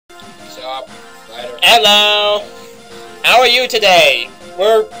Stop. Later. Hello! How are you today?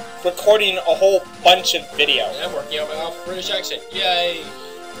 We're recording a whole bunch of video. And I'm working on my British accent. Yay!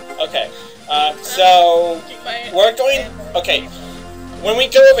 Okay, so we're going. Okay, when we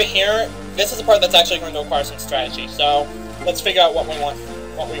go over here, this is the part that's actually going to require some strategy. So let's figure out what we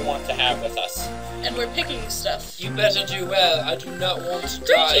want to have with us. And we're picking stuff. You better do well. I do not want to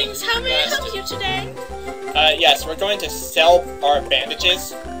die. Greetings, how may I help you today? Yes, we're going to sell our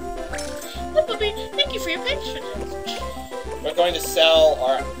bandages. Thank you for your patronage. We're going to sell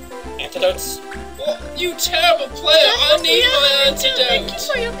our antidotes. What? You terrible player! I need my antidote! Thank you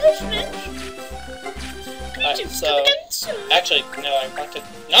for your patronage. Greetings, come again soon. Actually, no, I want to...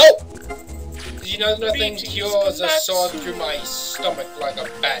 No! You know nothing cures a sword through my stomach like a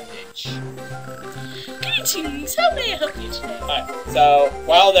bandage. Greetings, how may I help you today? Alright, so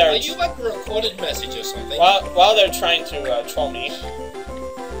while they're... Are you like a recorded message or something? While they're trying to troll me...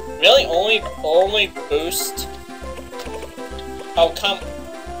 Really? Only boost... Oh, come...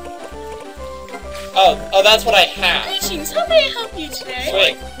 Oh, that's what I have. Greetings, how may I help you today?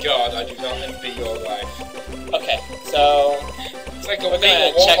 Sweet. Oh my god, I do not envy your life. Okay, so... It's like a being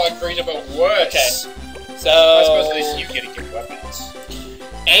a warlike breed, but worse. Okay, so... I suppose at least you get to get weapons.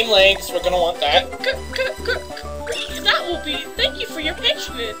 Aim legs, we're gonna want that. That will be... Thank you for your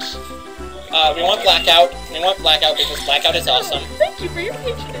patronage. We want blackout. We want blackout because blackout is awesome. Thank you for your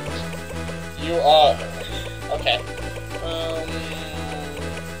patronage. You are... Okay.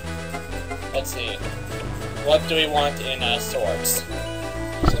 Let's see. What do we want in swords?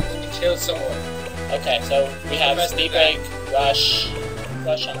 Something to kill someone. Okay, so we have Speed Break, Rush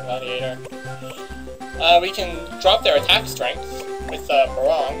on Gladiator. We can drop their attack strength with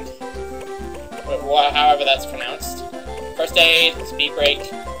Barong, however that's pronounced. First Aid, Speed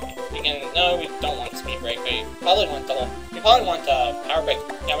Break. No, we don't want Speed Break. We probably want Power Break.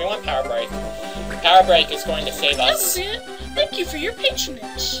 Yeah, we want Power Break. Power Break is going to save us. That will be it. Thank you for your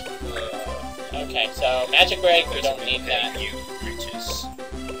patronage. Okay, so Magic Break, we don't need that. You riches.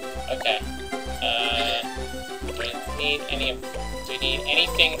 Okay. Do we need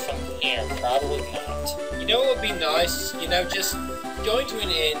anything from here? Probably not. You know what would be nice? You know, just going to an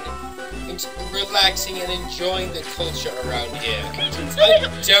inn, relaxing and enjoying the culture around here. I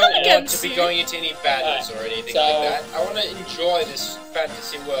don't want to be going into any battles or anything like that. I want to enjoy this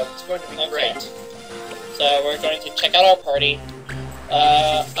fantasy world. It's going to be great. So we're going to check out our party.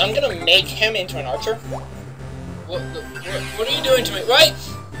 I'm gonna make him into an archer. What are you doing to me? Right?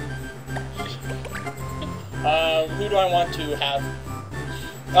 Who do I want to have?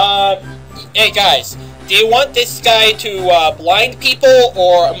 Hey guys, do you want this guy to blind people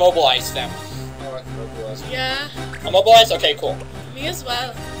or immobilize them? I like immobilize. Yeah. Immobilize? Okay, cool. Me as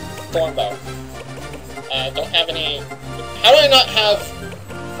well. Thornbow. Don't have any... How do I not have...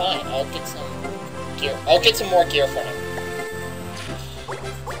 Fine, I'll get some gear. I'll get some more gear for him.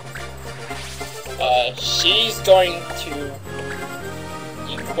 She's going to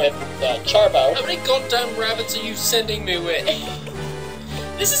equip the Charbow. How many goddamn rabbits are you sending me with?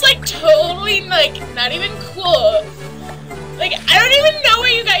 This is like totally like not even cool. Like I don't even know where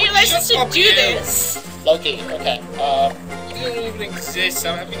you got your license to do this. Loki, okay. You don't even exist.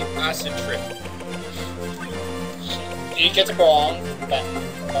 I'm having an acid trip. He gets a Barong,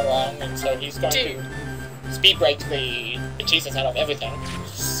 and so he's going to speed break the Jesus out of everything.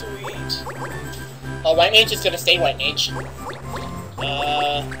 Sweet. White Mage is gonna stay White Mage.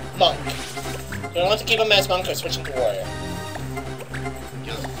 Monk. Do I want to keep him as Monk or switch him to Warrior?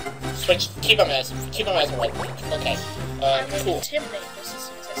 Keep him as a White Mage. Okay. I'm going to Cool. intimidate this as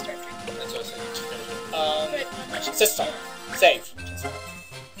soon as I start drinking. That's what I said. System. Save.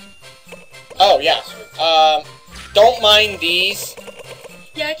 Oh, yeah. Don't mind these.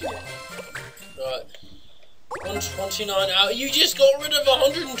 Yeah, I can do it. Right. 129 hours. You just got rid of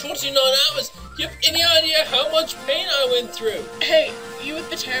 129 hours. Do you have any idea how much pain I went through? Hey, you with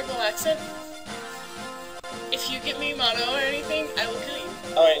the terrible accent? If you get me mono or anything, I will kill you.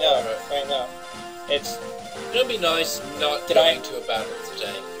 Oh, wait, no. It's... It'll be nice not going to a battle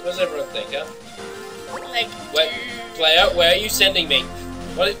today. What does everyone think, huh? Like, Player, where are you sending me?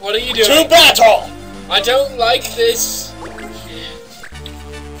 What are you doing? To battle! I don't like this.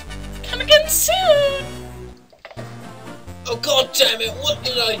 Come again soon! Oh god damn it, what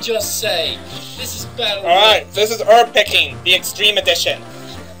did I just say? This is battle. Alright, this is herb picking, the extreme edition.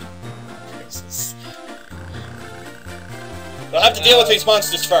 We'll have to deal with these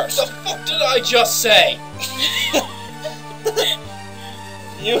monsters first. What the fuck did I just say?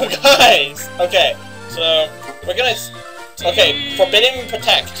 You guys! Okay, so we're gonna... Okay, Forbidden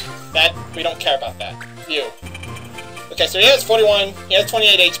Protect. That, we don't care about that. You. Okay, so he has 41, he has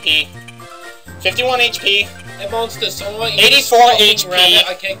 28 HP, 51 HP, a monster, so 84 HP, rabbit,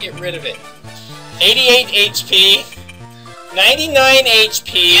 I can't get rid of it. 88 HP, 99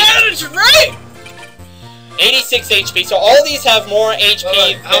 HP, yeah, that's right! 86 HP, so all these have more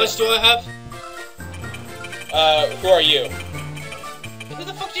HP. How much do I have? Who are you? Who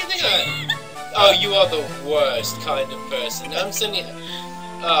the fuck do you think I am? Oh, you are the worst kind of person. I'm sending...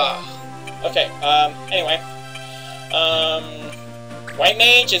 Okay, anyway. White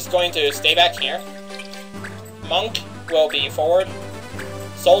Mage is going to stay back here. Monk will be forward.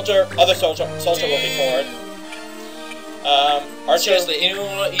 Other soldier will be forward. Archer... Seriously, anyone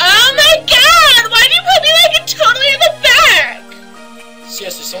want to eat oh my god! Why do you put me like totally in the back?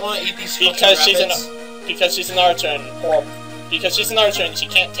 Seriously, someone want to eat these because fucking rabbits? Because she's an archer and she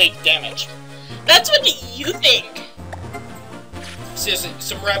can't take damage. That's what you think. Seriously,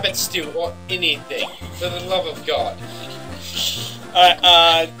 some rabbit stew or anything. For the love of God.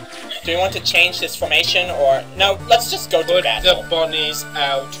 Alright, do you want to change this formation or... No, let's just go to battle. Put the bunnies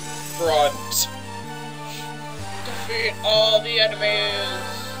out front. Defeat all the enemies.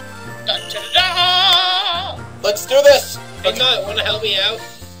 Da, da, da, da. Let's do this! Hey, no, want to help me out?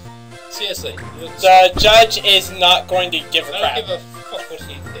 Seriously. The judge is not going to give a crap. I don't give a fuck what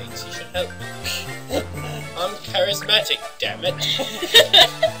he thinks. He should help me. I'm charismatic, damn it.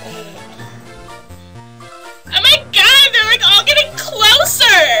 Oh my god, they're like all getting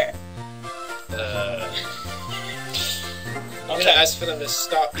closer! I'm gonna ask for them to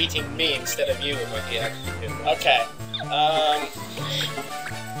stop eating me instead of you if I can. Okay.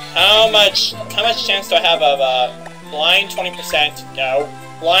 How much chance do I have of blind 20%? No.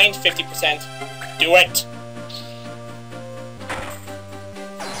 Blind 50%. Do it!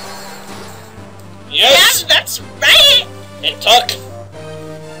 Yes! Yeah, that's right! It took!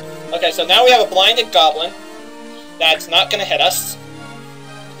 Okay, so now we have a blinded goblin. That's not gonna hit us.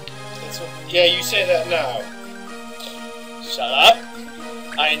 Yeah, you say that now. Shut up.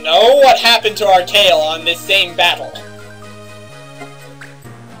 I know what happened to our tail on this same battle.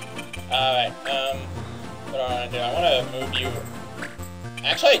 Alright, what do I want to do? I want to move you...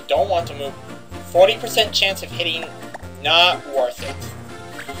 Actually, I don't want to move. 40% chance of hitting, not worth it.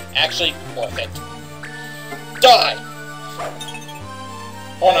 Actually, worth it. Die!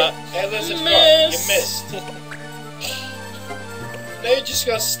 Or not. Hey, listen, you missed. Now you just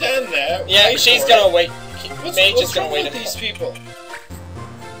gotta stand there. Yeah, she's gonna wait. What's wrong with these people?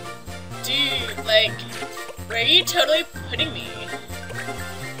 Dude, like, where are you totally putting me?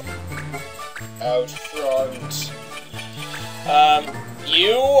 Out front.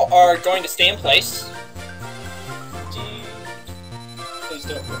 You are going to stay in place. Dude. Please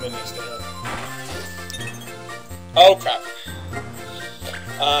don't put me next to him. Oh crap.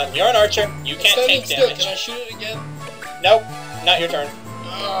 You're an archer. You can't take damage. Can I shoot it again? Nope. Not your turn.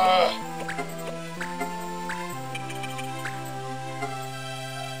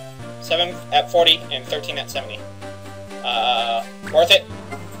 7 at 40 and 13 at 70. Worth it.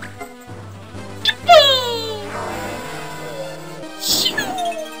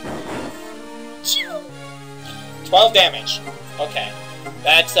 12 damage. Okay.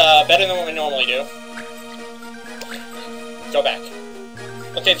 That's better than what we normally do. Go back.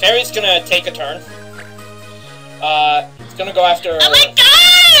 Okay, Fairy's gonna take a turn. He's gonna go after... Oh my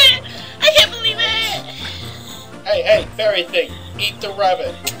god! I can't believe it! Hey, Fairy thing. Eat the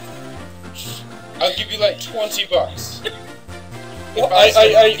rabbit. I'll give you like $20. If I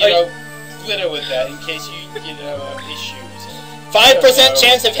glitter with that in case you have issues. 5%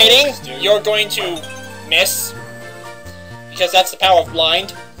 chance of hitting. You're going to miss. Because that's the power of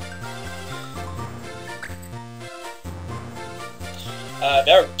blind.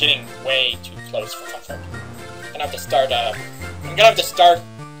 They're getting way too close for comfort. I'm gonna have to start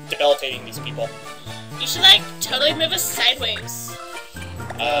debilitating these people. You should like totally move us sideways.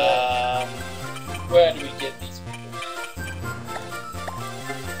 Where do we get these people?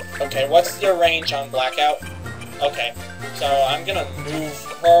 Okay, what's your range on Blackout? Okay, so I'm gonna move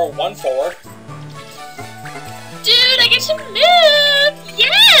her 1 forward. Dude, I get to move!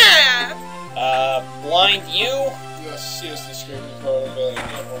 Yeah! Blind you. You're seriously screaming for a million.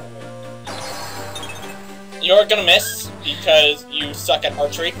 You're gonna miss because you suck at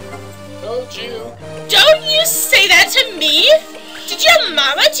archery. Told you. Don't you say that to me! Did your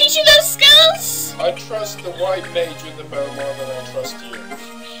mama teach you those skills? I trust the white mage with the bow more than I trust you.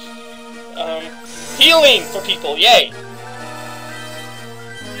 Healing for people, yay!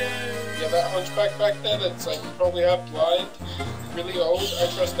 Yeah, that hunchback back there that's like probably half blind, really old, I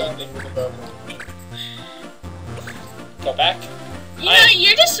trust that thing with the bow more. Go back. You know,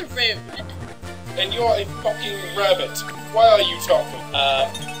 you're just rude. and you're a fucking rabbit. Why are you talking?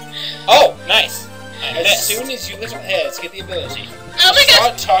 Oh, nice. As soon as you little hairs get the ability oh my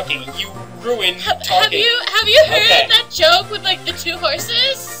start talking, you ruin talking. Have you heard that joke with like the 2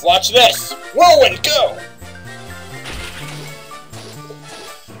 horses? Watch this. Whirlwind, go!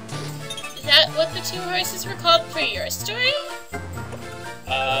 Is that what the 2 horses were called for your story?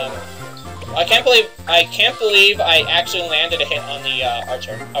 I can't believe I actually landed a hit on the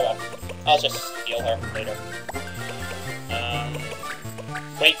archer. Oh well. I'll just heal her later.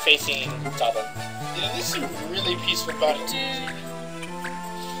 Wait facing goblin. You know, this is a really peaceful battle.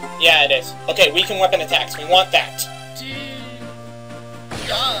 Yeah, it is. Okay, weaken weapon attacks. We want that.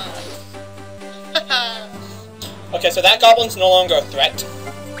 Okay, so that goblin's no longer a threat.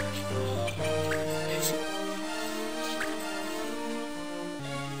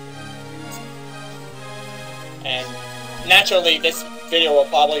 And naturally, this video will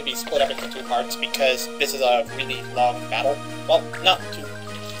probably be split up into 2 parts because this is a really long battle. Well, not too.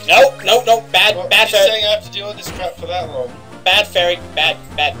 No, bad fairy. Saying I have to deal with this crap for that long. Bad fairy, bad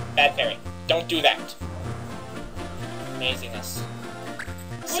fairy. Don't do that. Amazingness.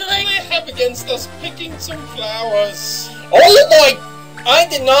 What do they have against us picking some flowers? Oh my! I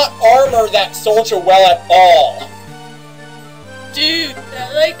did not armor that soldier well at all. Dude,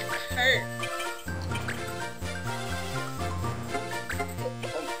 that like hurt.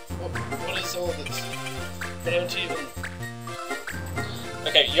 What is all this? I don't even...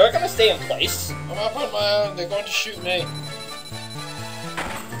 Okay, you're gonna stay in place. I'm up on my own, they're going to shoot me.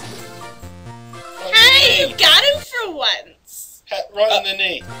 Hey, you got him for once! Right in the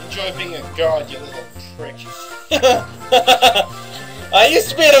knee. Enjoy being a god, you little prick. I used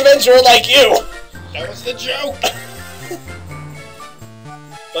to be an Avenger like you! That was the joke!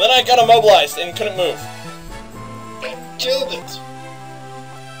 But then I got immobilized and couldn't move. I killed it!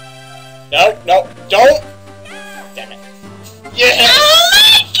 No, don't! Damn it. Yeah! Oh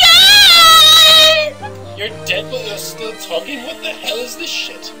my god! You're dead but you're still talking? What the hell is this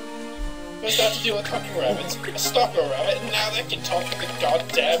shit? First I have to deal with talking rabbits, a stalker rabbit, and now they can talk to the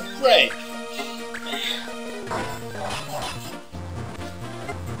goddamn grave.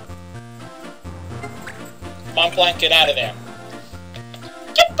 Montblanc, get out of there.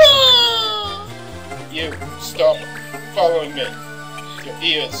 You, stop following me. Your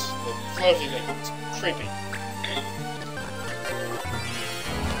ears, the floating thing, it's creepy.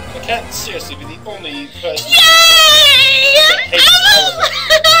 I can't seriously be the only person Yay! that hates I'm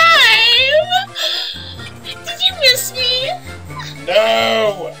alive! Did you miss me?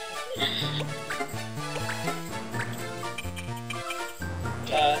 No!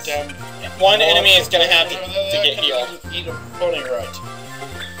 Damn. One enemy is gonna have to get healed. Eat a pony right.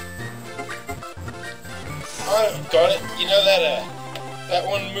 I've got it. You know that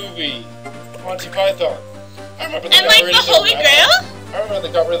one movie, Monty Python. I remember they And got like rid the of the Holy rabbit. Grail? I remember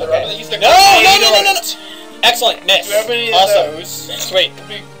they got rid of the rabbit. They used to No! Excellent, miss. Do you have any of Awesome. those? Sweet.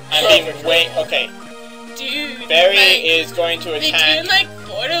 I'm being okay. Dude, Barry like, is going to they attack. do like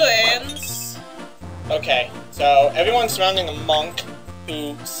Borderlands. Okay, so everyone's surrounding a monk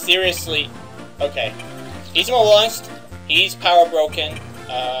who seriously. Okay, he's immobilized. He's power broken.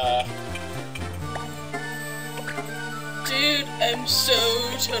 Dude, I'm so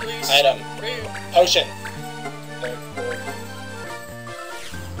totally Item. screwed. Potion.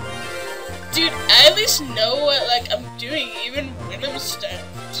 Dude, I at least know what like I'm doing even when I'm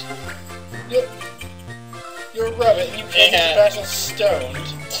stoned. You're a rabbit and you can't get battle stoned.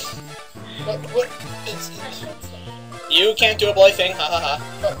 What is it? You can't do a bloody thing, ha ha ha.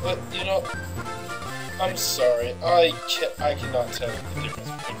 But you know, I'm sorry. I cannot tell the difference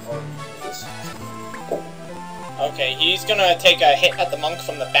between all of this. Okay, he's gonna take a hit at the monk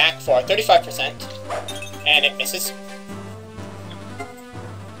from the back for 35%. And it misses.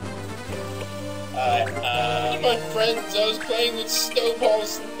 My friends, I was playing with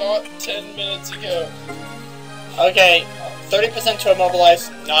snowballs not 10 minutes ago. Okay, 30% to immobilize,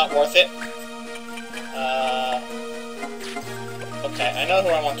 not worth it. Okay, I know who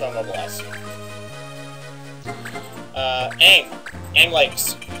I want to immobilize. Aim. Aim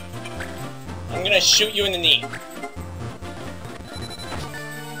legs. I'm gonna shoot you in the knee.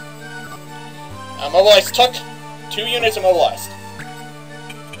 Immobilized took. 2 units immobilized.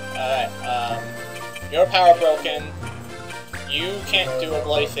 Alright, you're power broken. You can't do a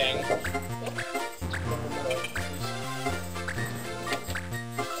bloody thing.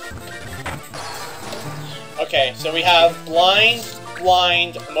 Okay, so we have blind,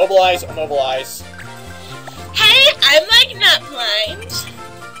 immobilize, immobilize. Hey, I'm like not blind.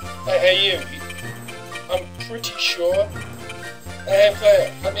 Hey, you. I'm pretty sure. Hey, player,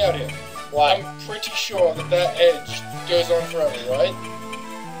 help me out here. Why? I'm pretty sure that edge goes on forever, right?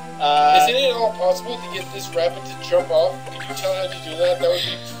 Isn't it all possible to get this rabbit to jump off? Can you tell how to do that? That would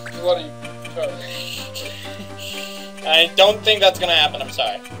be bloody perfect. I don't think that's gonna happen, I'm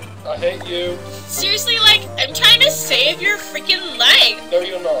sorry. I hate you. Seriously, like, I'm trying to save your freaking life. No,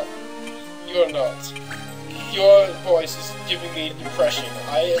 you're not. You're not. Your voice is giving me depression.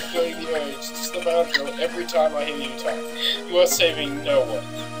 I am feeling the urge to slip out of throat every time I hear you talk. You are saving no one.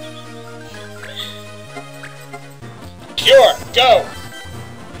 Cure, go!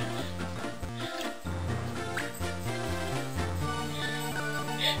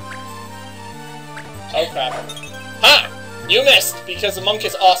 Oh crap. Ha! You missed, because the monk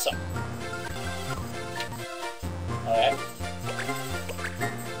is awesome. Alright.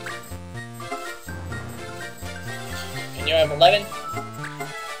 And you have 11.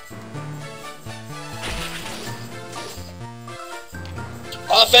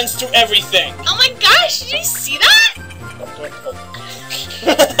 Offense to everything! Oh my gosh, did you see that?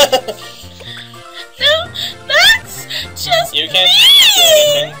 No, that's just You can't me. do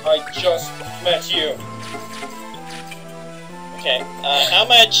anything. I just met you. Okay, how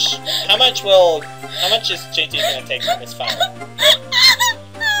much is JT gonna take from this fire?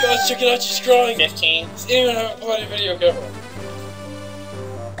 Guys, check it out, she's crying. 15. Does anyone have a bloody video camera?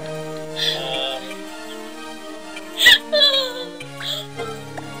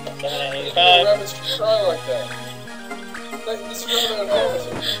 The 785. rabbits can cry like that. Like, this is rather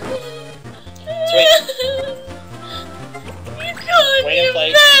unhealthy. Sweet. You called Wait me in a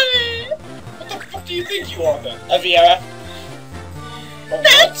place. rabbit. What the fuck do you think you are then? A Viera.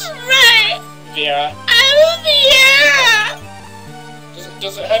 That's right. Viera. I'm a Viera.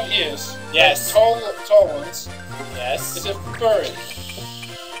 Does it have ears? Yes. Like tall ones. Yes. Is it furry?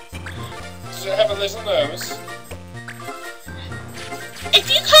 Does it have a little nose? If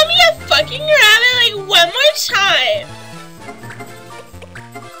you call me a fucking rabbit like one more time.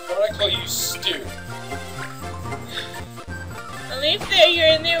 How would I call you Stu? Only if you're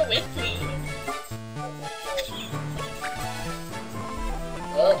in there with me.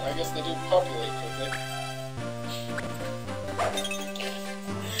 Well, I guess they do populate, don't they?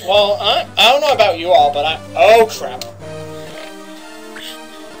 Well, I don't know about you all, but oh crap.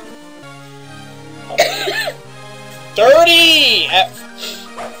 30!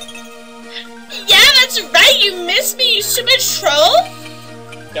 Yeah, that's right, you missed me, you stupid troll!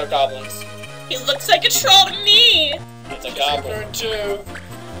 No goblins. He looks like a troll to me! It's a goblin. Turn 2.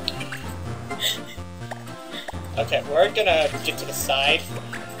 Okay, we're gonna get to the side.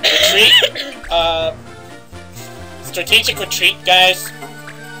 Retreat. Strategic retreat, guys.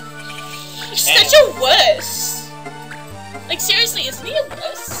 You're such a wuss! Like, seriously, isn't he a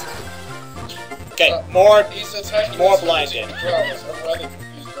wuss? Okay, more He's attacking more us with blinded. his powers. I'm rather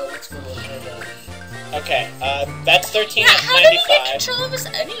confused about what's going on right now. Okay, that's 13 Yeah, at how did he 95. get control of us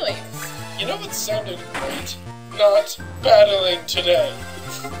anyways? You know what sounded great? Not battling today.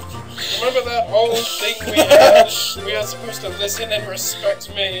 Remember that whole thing we had? We are supposed to listen and respect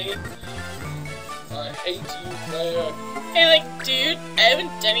me. I hate you, player. Hey, like, dude, I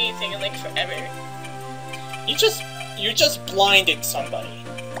haven't done anything in, like, forever. You just blinded somebody.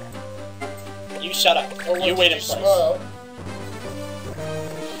 You shut up. Oh, You wait in place. smile?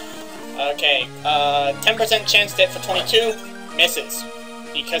 Okay, 10% chance to hit for 22. Misses.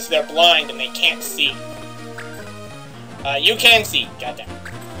 Because they're blind and they can't see. You can see, goddamn.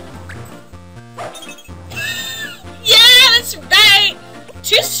 Yeah, that's right!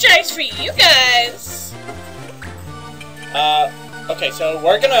 2 strikes for you guys! Okay, so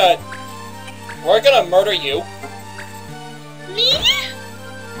we're gonna murder you. Me?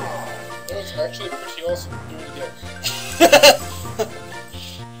 That was actually pretty awesome. Do it again.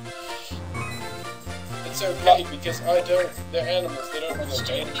 It's okay because I don't. They're animals. They don't have no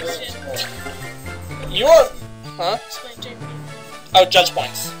pain. You are, huh? Explain to me. Oh, judge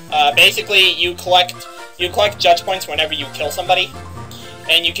points. Basically, you collect judge points whenever you kill somebody,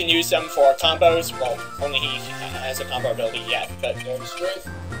 and you can use them for combos. Well, only he has a combo ability yet, but. Damn straight.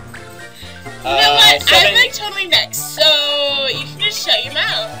 You know what? I'm like totally next, so you can just shut your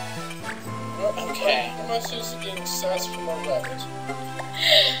mouth. Okay. Am I seriously getting sass from my rabbit?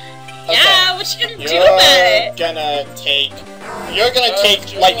 Yeah, what you gonna do about it? You're gonna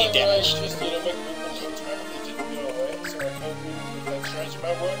take lightning damage. Just, you know, make a movement towards rabbit. They didn't go away, so I hope that strange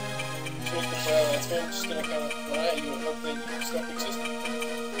might work. So if the player lets me, I'm just gonna kind of run at you and hope they stop existing.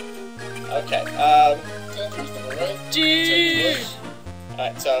 Okay, Sounds reasonable, right? Dude!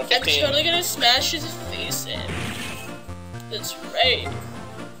 Alright, so 15. I'm totally gonna smash his face in. That's right.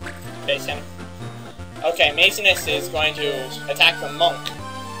 Face him. Okay, Masoness is going to attack the monk.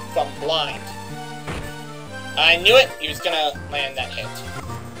 from blind. I knew it. He was gonna land that hit.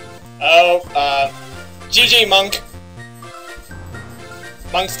 Oh, GG, Monk.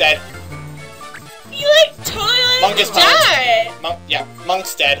 Monk's dead. You like totally Monk is died. Yeah,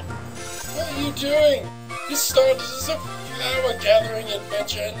 Monk's dead. What are you doing? This started as a flower gathering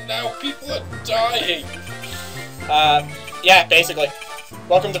adventure, and now people are dying. Yeah, basically.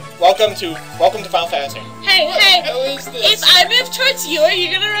 Welcome to Final Fantasy. Hey, What hey! the hell is this? If I move towards you, are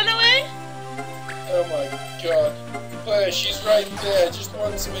you gonna run away? Oh my god. Claire, she's right there. Just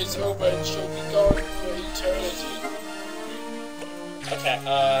one space over and she'll be gone for eternity. Okay,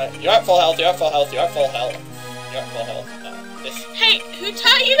 you're at full health, you're at full health, you're at full health. You're at full health. Hey, who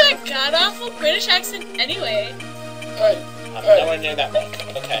taught you that god-awful British accent anyway? Hey, I'm hey. nowhere near that Monk.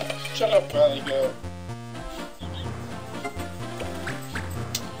 Okay. Shut up, Valley Girl.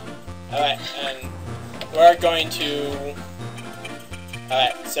 Alright, and we're going to...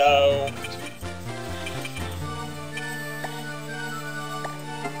 Alright, so...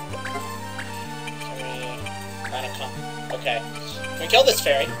 Okay. Can we kill this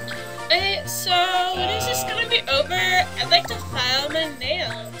fairy? Okay, so when is this gonna be over? I'd like to file my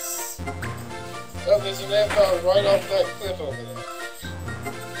nails. Oh, there's a nail file right off that cliff over there.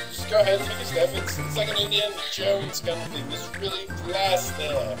 Just go ahead and take a step. It's like an Indiana Jones kind of thing. There's really glass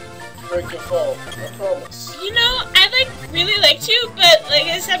there. Break your fall. I promise. You know, I'd really like to, but like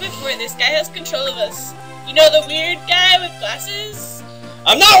I said before, this guy has control of us. You know the weird guy with glasses?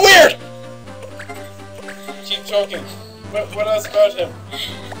 I'm not weird! Keep talking. What else about him?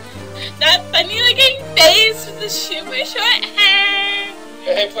 That funny looking face with the super short hair.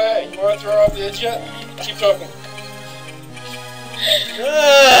 Hey, player, you want to throw off the edge yet? Keep talking.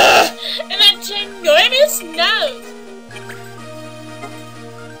 And that ginormous nose.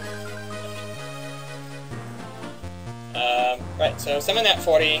 Right, so summon that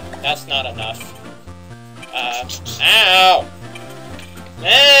 40, that's not enough. Ow!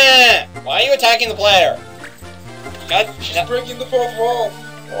 Why are you attacking the player? God, She's breaking the fourth wall.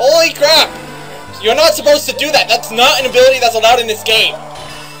 Holy crap! You're not supposed to do that, that's not an ability that's allowed in this game.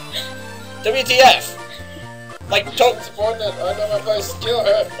 WTF? Like, It's important. I know my place. Kill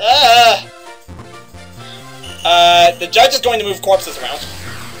her. The judge is going to move corpses around.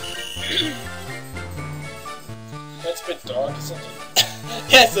 That's a bit dark, isn't it?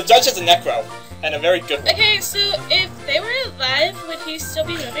 Yes, the judge is a necro, and a very good one. Okay, so if they were alive, would he still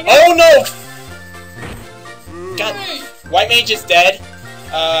be living? Oh no! God, White Mage is dead.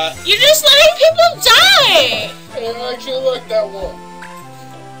 You're just letting people die! I actually like that one.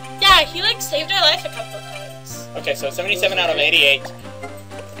 Yeah, he like saved our life a couple of times. Okay, so 77 out of 88.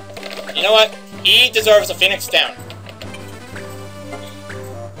 You know what? He deserves a Phoenix down.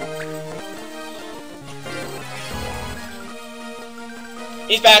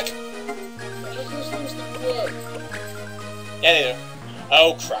 He's back. Yeah, they do.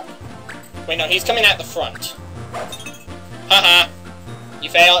 Oh, crap. Wait, no, he's coming at the front. Haha. You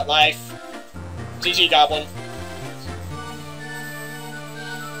fail at life. GG, Goblin.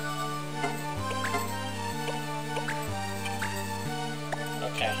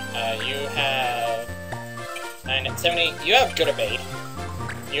 Okay, you have 9 at 70. You have good evade.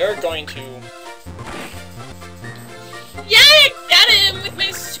 You're going to... Yeah, I got him with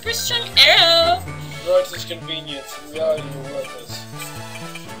my super strong arrow. Righteous convenience. In reality, you're worthless.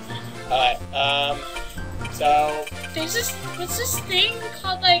 Alright, so... There's this, what's this thing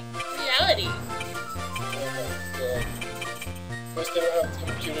called, like, reality? Oh my god. First they don't have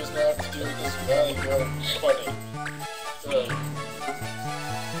computers now have to do with this Valley Girl. Funny.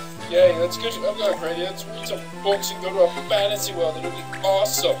 Yay, let's go to Lucretia, let's read some books and go to a fantasy world, it'll be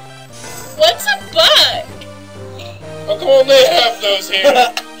awesome. What's a book? How come only have those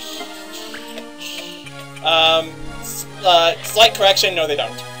here? Slight correction, no they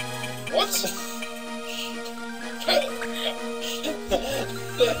don't. What?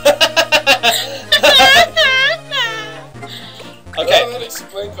 Okay. Well, that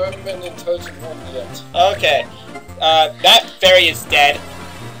explains why I haven't met an intelligent woman yet. Okay. That fairy is dead.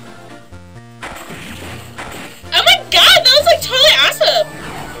 Oh my god, that was like totally awesome!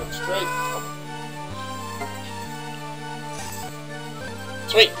 That's great.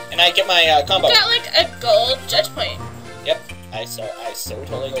 Sweet, and I get my combo. You got like a gold judge point. Yep, I so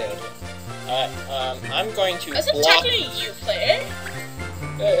totally did. Alright, I'm going to I wasn't block. talking to you, player.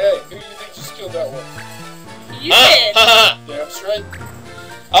 Hey, who do you think just killed that one? You did. Haha! Damn straight.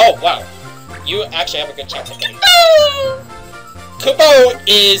 Oh, wow. You actually have a good chance at getting it. Oh! Kupo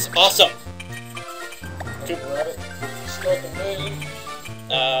is awesome. Good rabbit. Stuck in me.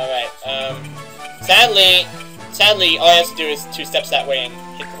 Alright, sadly, all he has to do is 2 steps that way and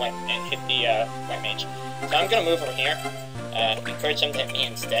hit the white mage. So I'm gonna move over here. Encourage them to hit me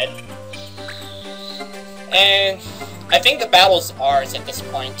instead. And I think the battle's ours at this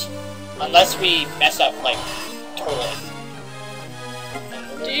point, unless we mess up like totally.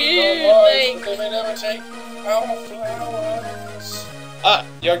 Dude, like they may never take our flowers.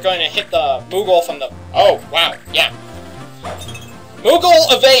 You're going to hit the Moogle from the. Oh wow, yeah.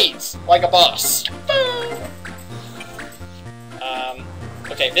 Moogle evades like a boss.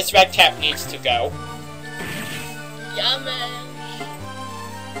 Okay, this red cap needs to go. Yeah, man.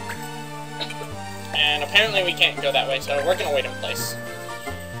 And apparently we can't go that way, so we're gonna wait in place.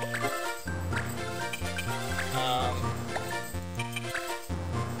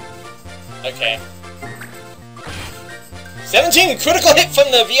 Okay. 17 critical hit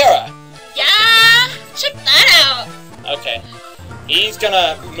from the Viera! Yeah! Check that out! Okay. He's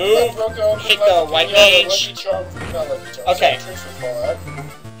gonna move, hit the white mage. Okay.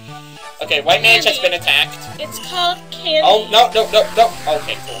 Okay, white mage has been attacked. It's called candy. Oh, no.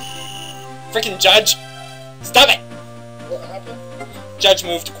 Okay, cool. Freaking judge! Stop it! What happened? Judge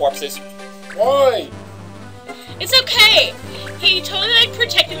moved corpses. Why? It's okay. He totally like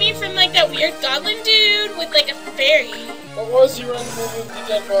protected me from like that weird goblin dude with like a fairy. But why is he randomly moving the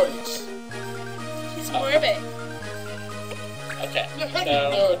dead bodies? He's morbid. Okay. How do you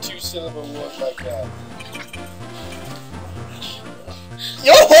know a two-syllable word like that?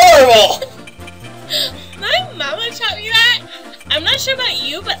 You're horrible! My mama taught me that. I'm not sure about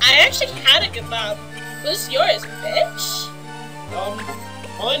you, but I actually had a good mom. What's yours, bitch?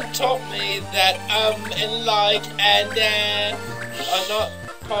 Mine taught me that, and like, and, are not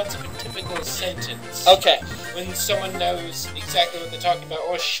parts of a typical sentence. Okay. When someone knows exactly what they're talking about,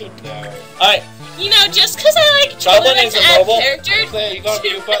 or should know. Alright. You know, just because I like Goblin is to add immobile. character Claire, you got a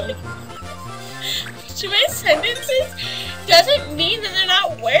mute button. to my sentences doesn't mean that they're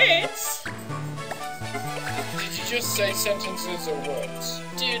not words. Did you just say sentences or words?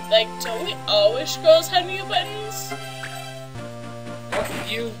 Dude, like, don't we all wish girls had mute buttons?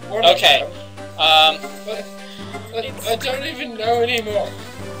 You were Okay. I don't even know anymore.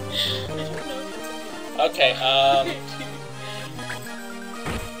 Okay,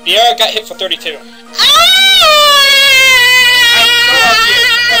 Viera got hit for 32.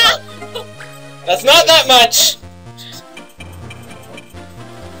 That's not that much!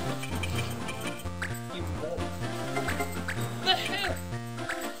 The hell?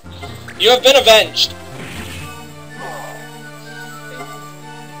 You have been avenged.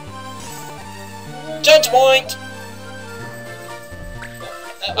 Judge point!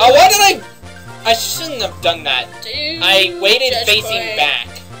 Why did I shouldn't have done that. Dude, I waited judge facing point. back.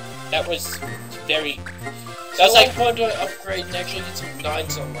 That was very... So That's like... why do I upgrade and actually get some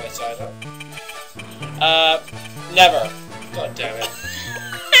knights on my side, huh? Never. God damn it.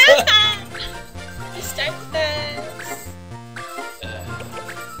 You start fast.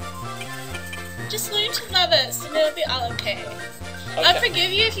 Just learn to love us and it'll be all okay. I'll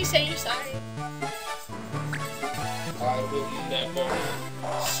forgive you if you say you're sorry. I will never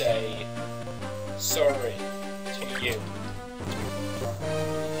say sorry to you.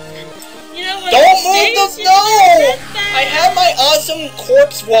 You know what? Don't move the... No! I have my awesome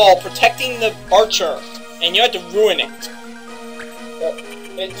corpse wall protecting the archer, and you had to ruin it. Well,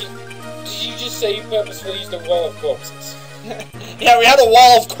 did you just say you purposefully used a wall of corpses? Yeah, we had a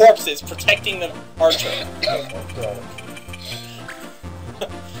wall of corpses protecting the archer. Oh my god.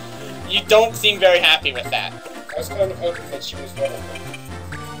 You don't seem very happy with that. I was kind of hoping that she was one of them.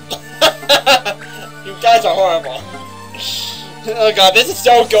 You guys are horrible. Oh god, this is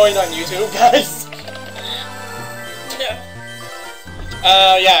so going on YouTube, guys. No.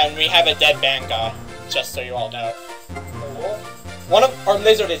 Yeah, and we have a dead Bangaa, just so you all know. What? One of our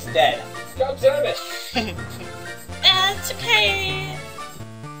lizard is dead. God damn it! It's okay.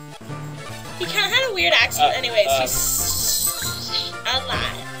 He kind of had a weird accent anyways. He's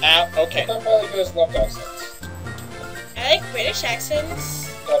alive. Okay. That probably goes love accents. I like British accents.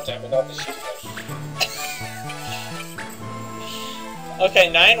 God damn it, not the shit. Okay,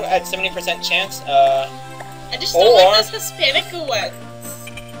 9 at 70% chance. I just don't like those Hispanic ones.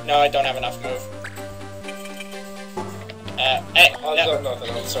 No, I don't have enough move. I've got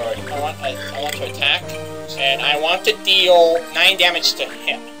nothing, I'm sorry. I want to attack, and I want to deal 9 damage to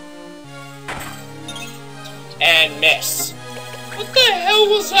him. And miss. What the hell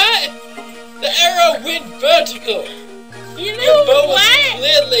was that? The arrow went vertical! You know Your bow was what?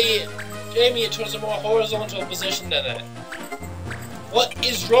 clearly aiming it towards a more horizontal position than that. What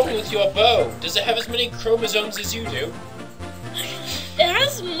is wrong with your bow? Does it have as many chromosomes as you do? It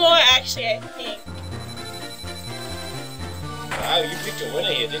has more, actually, I think. Wow, you picked a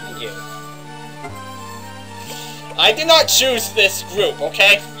winner here, didn't you? I did not choose this group,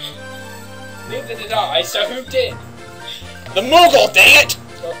 okay? Neither did I, so who did? The Moogle, dang it!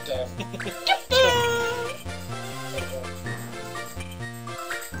 God damn.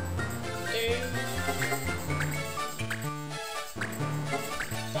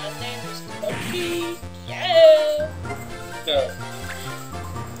 My name is Loki. Yeah. No.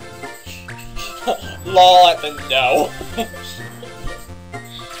 Lol at the no.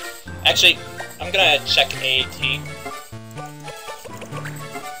 Actually, I'm gonna check AAT.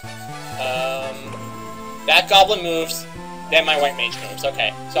 That goblin moves, then my white mage moves.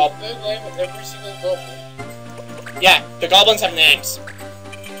 Okay, so They name every single goblin. yeah, the goblins have names.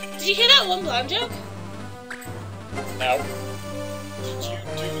 Did you hear that one blonde joke? No. Did you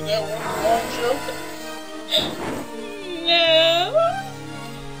do that one long joke? No.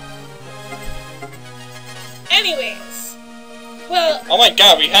 Anyways, well. Oh my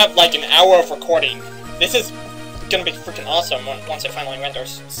god, we have like an hour of recording. This is gonna be freaking awesome once it finally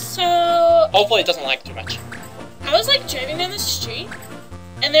renders. So. Hopefully it doesn't lag too much. I was like driving down the street,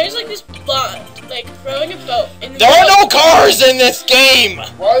 and there's like this blonde, like rowing a boat. In the There are no cars in this game!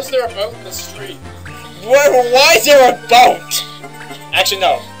 Why is there a boat in the street? Why is there a boat? Actually,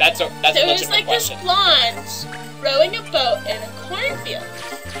 no. That's a There was legitimate like question. this blonde rowing a boat in a cornfield.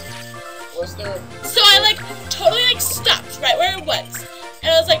 Was there a... So I like totally like stopped right where it was,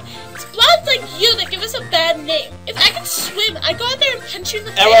 and I was like, "It's blondes like you that give us a bad name. If I could swim, I'd go out there and punch you in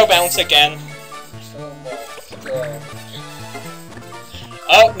the face." Arrow bounce again. Oh my god.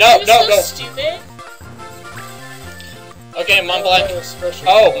 Oh no, It was no, so no. stupid. Okay, Montblanc.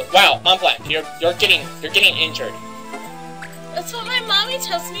 Oh wow, Montblanc, you're getting injured. That's what my mommy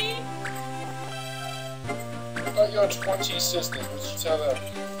tells me. What about your 20 sisters? What did you tell them?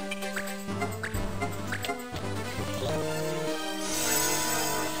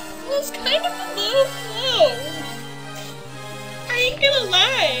 It was kind of a low blow. I ain't gonna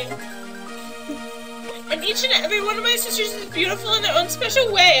lie. And each and every one of my sisters is beautiful in their own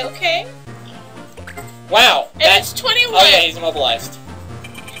special way, okay? Wow. And it's 21. Oh yeah, he's immobilized.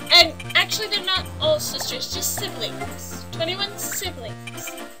 And actually, they're not all sisters, just siblings. 21 siblings.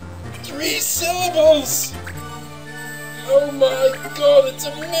 3 syllables! Oh my god, it's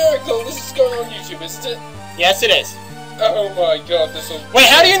a miracle! This is going on YouTube, isn't it? Yes, it is. Oh my god, this'll... Wait,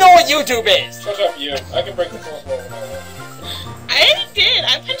 how do you know what YouTube is? Shut up, you. I can break the fourth wall when I want. I already did.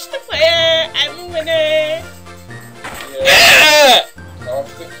 I punched the player. I'm a winner. Yeah.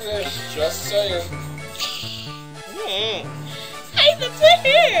 Off the cliff, just saying. Hey, that's my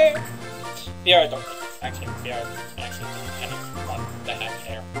hair. Viera don't actually Viera actually kind of want the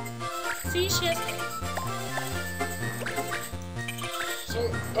hair. See, she has hair. So,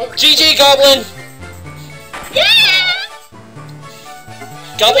 GG Goblin! Yeah!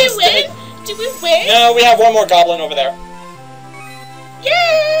 Goblin's Did we win? Did we win? No, we have one more goblin over there.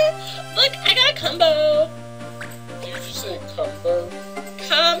 Yeah! Look, I got a combo. did you just say combo?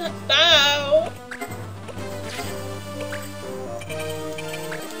 Combo.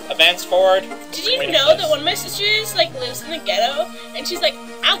 Advance forward. Did you know that one of my sisters like lives in the ghetto and she's like,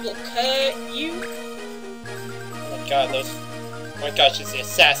 I will cut you. Oh my god, those. Oh my gosh, she's the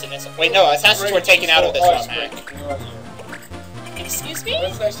assassin. Wait, no, assassins were taken out of this ROM hack. Excuse me?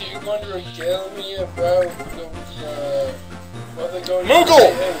 What's next? You're going to regale me about what they're going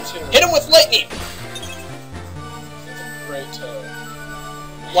Moogle! to Hit him with lightning! That's a great tale.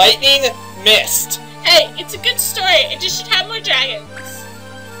 Lightning missed. Hey, it's a good story. It just should have more dragons.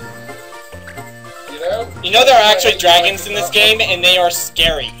 You know there are actually dragons in this game, and they are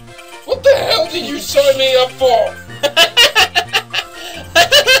scary. What the hell did you sign me up for?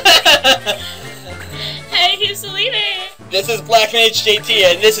 Hey, here's the leader. This is BlackMageJT,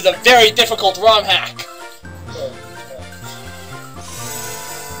 and this is a very difficult ROM hack.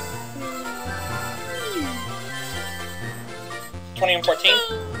 20 and 14?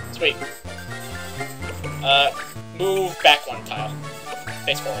 Sweet. Move back one tile.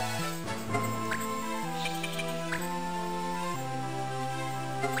 Face forward.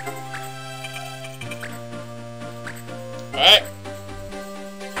 Alright.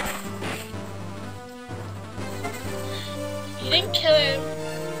 You didn't kill him.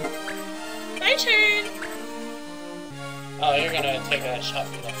 My turn. Oh, you're gonna take a shot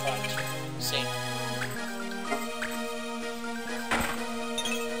from the front. See.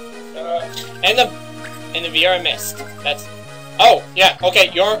 And the Viera missed. That's. Oh yeah. Okay.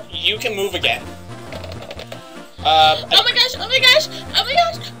 You can move again. Oh my gosh! Oh my gosh! Oh my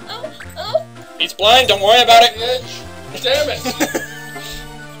gosh! Oh! He's blind. Don't worry about it. Damn it!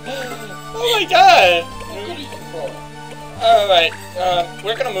 Oh my god. Alright,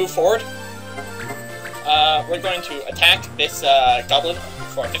 we're gonna move forward. We're going to attack this goblin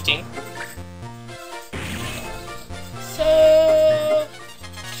for 15. So...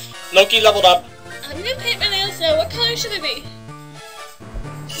 Loki leveled up. I'm gonna paint my nails now. What color should they be?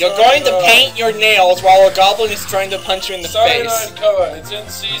 You're going to paint your nails while a goblin is trying to punch you in the face. Cyanide color, it's in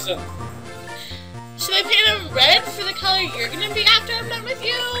season. Should I paint them red for the color you're gonna be after I'm done with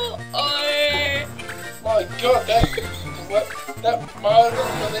you? Or... My god, that model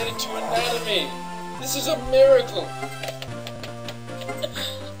is related to anatomy. This is a miracle.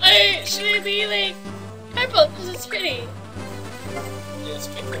 Or should it be like purple because it's pretty? Yes,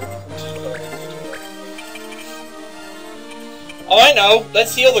 pick it. Oh, I know.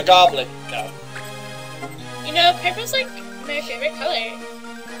 Let's heal the goblin. No. You know, purple's like my favorite color.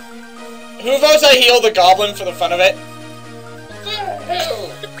 Who votes I heal the goblin for the fun of it? What the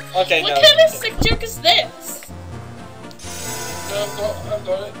hell? Okay, what no. kind of sick joke is this? No, I've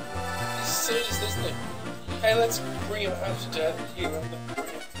got it. It's serious, isn't it? Hey, let's bring him out to death here and then bring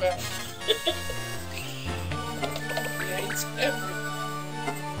him back. Yeah, it's everything.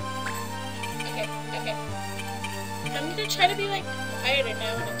 Okay. I'm gonna try to be like quieter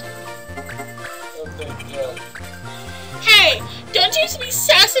now when I'm talking. Oh, thank God. Hey! Don't you be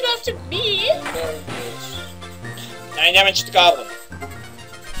sassing off to me! No, bitch. 9 damage to the goblin.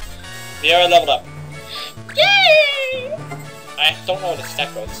 Viera leveled up. Yay! I don't know what his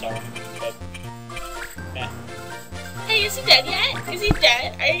stat goes, so... But... Yeah. Hey, is he dead yet? Is he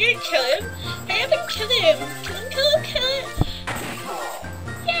dead? Are you gonna kill him? Hurry up and kill him! Kill him!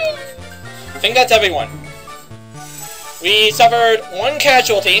 Yay! I think that's everyone. We suffered 1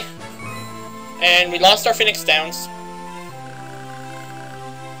 casualty, and we lost our Phoenix Downs.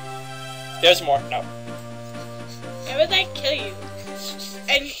 There's more. No. Why would I kill you?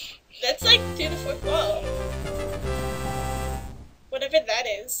 And that's like through the 4th wall. Whatever that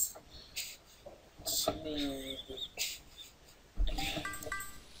is. Smooth.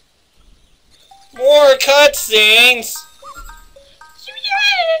 More cutscenes!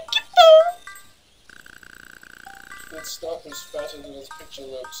 That stuff is fatter than his picture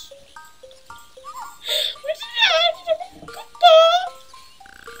looks.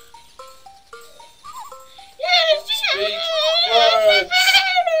 Speak words!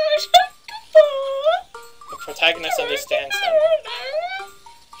 The protagonist understands them.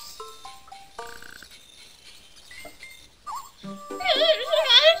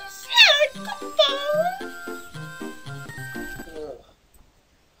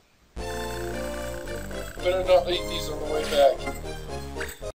 Better not eat these on